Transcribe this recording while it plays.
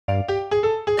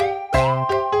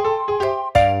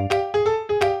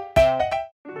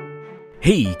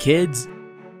Hey kids!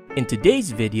 In today's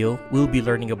video, we'll be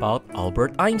learning about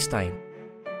Albert Einstein.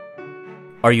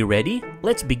 Are you ready?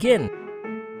 Let's begin!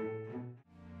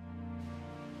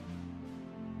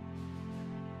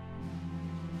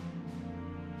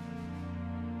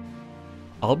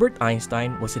 Albert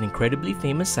Einstein was an incredibly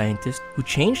famous scientist who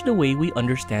changed the way we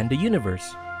understand the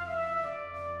universe.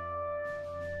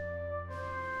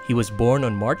 He was born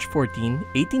on March 14,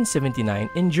 1879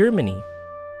 in Germany.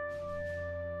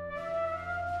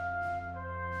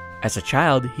 As a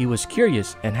child, he was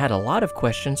curious and had a lot of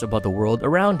questions about the world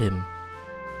around him.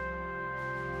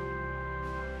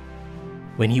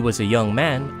 When he was a young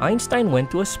man, Einstein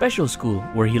went to a special school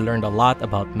where he learned a lot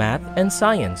about math and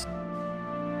science.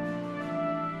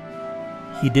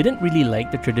 He didn't really like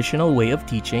the traditional way of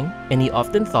teaching, and he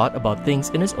often thought about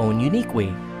things in his own unique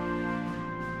way.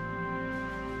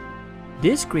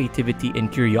 This creativity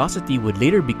and curiosity would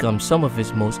later become some of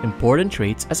his most important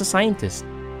traits as a scientist.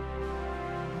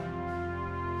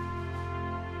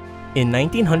 In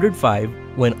 1905,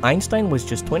 when Einstein was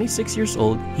just 26 years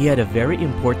old, he had a very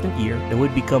important year that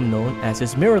would become known as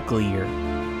his miracle year.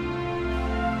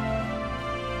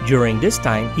 During this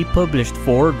time, he published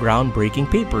 4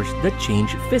 groundbreaking papers that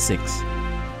changed physics.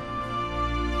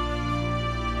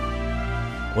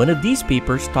 One of these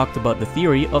papers talked about the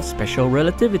theory of special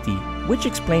relativity, which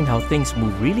explained how things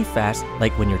move really fast,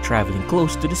 like when you're traveling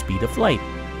close to the speed of light.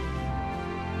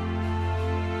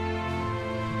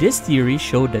 This theory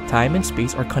showed that time and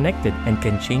space are connected and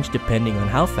can change depending on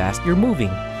how fast you're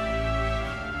moving.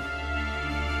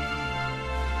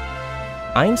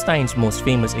 Einstein's most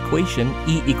famous equation,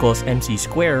 E equals mc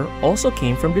squared, also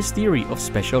came from this theory of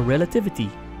special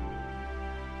relativity.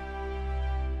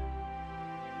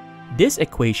 This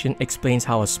equation explains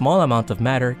how a small amount of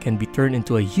matter can be turned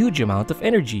into a huge amount of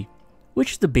energy,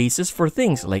 which is the basis for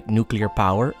things like nuclear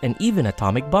power and even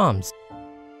atomic bombs.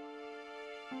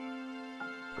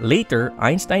 Later,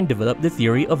 Einstein developed the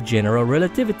theory of general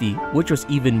relativity, which was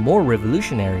even more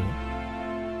revolutionary.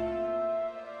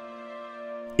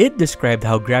 It described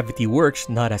how gravity works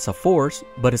not as a force,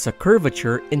 but as a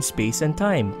curvature in space and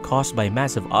time caused by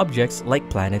massive objects like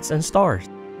planets and stars.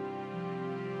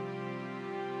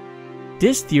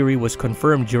 This theory was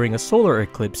confirmed during a solar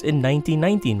eclipse in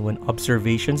 1919 when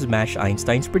observations matched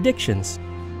Einstein's predictions.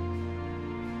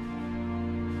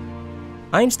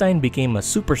 Einstein became a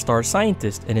superstar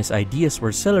scientist and his ideas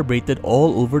were celebrated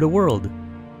all over the world.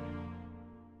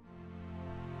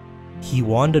 He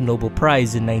won the Nobel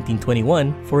Prize in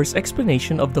 1921 for his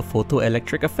explanation of the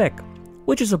photoelectric effect,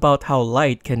 which is about how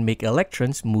light can make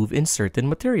electrons move in certain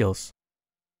materials.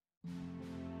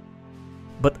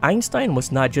 But Einstein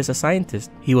was not just a scientist,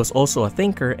 he was also a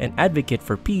thinker and advocate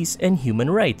for peace and human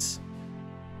rights.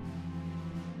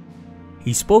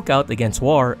 He spoke out against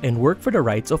war and worked for the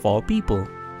rights of all people.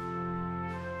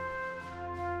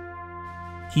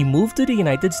 He moved to the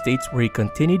United States where he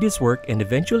continued his work and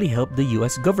eventually helped the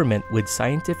US government with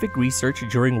scientific research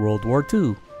during World War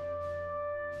II.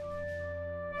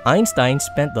 Einstein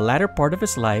spent the latter part of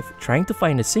his life trying to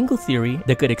find a single theory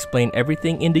that could explain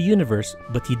everything in the universe,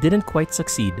 but he didn't quite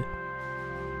succeed.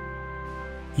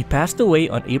 He passed away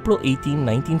on April 18,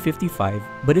 1955,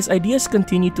 but his ideas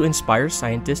continue to inspire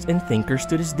scientists and thinkers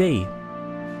to this day.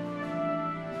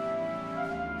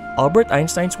 Albert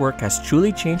Einstein's work has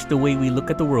truly changed the way we look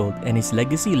at the world, and his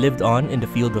legacy lived on in the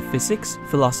field of physics,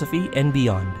 philosophy, and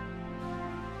beyond.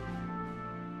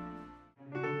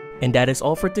 And that is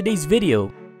all for today's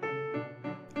video.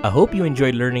 I hope you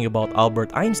enjoyed learning about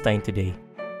Albert Einstein today.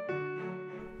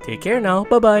 Take care now,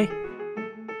 bye-bye!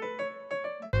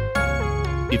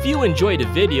 If you enjoyed the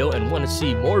video and want to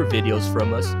see more videos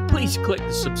from us, please click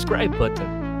the subscribe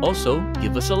button. Also,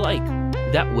 give us a like.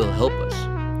 That will help us.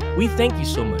 We thank you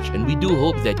so much and we do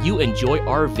hope that you enjoy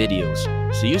our videos.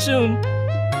 See you soon!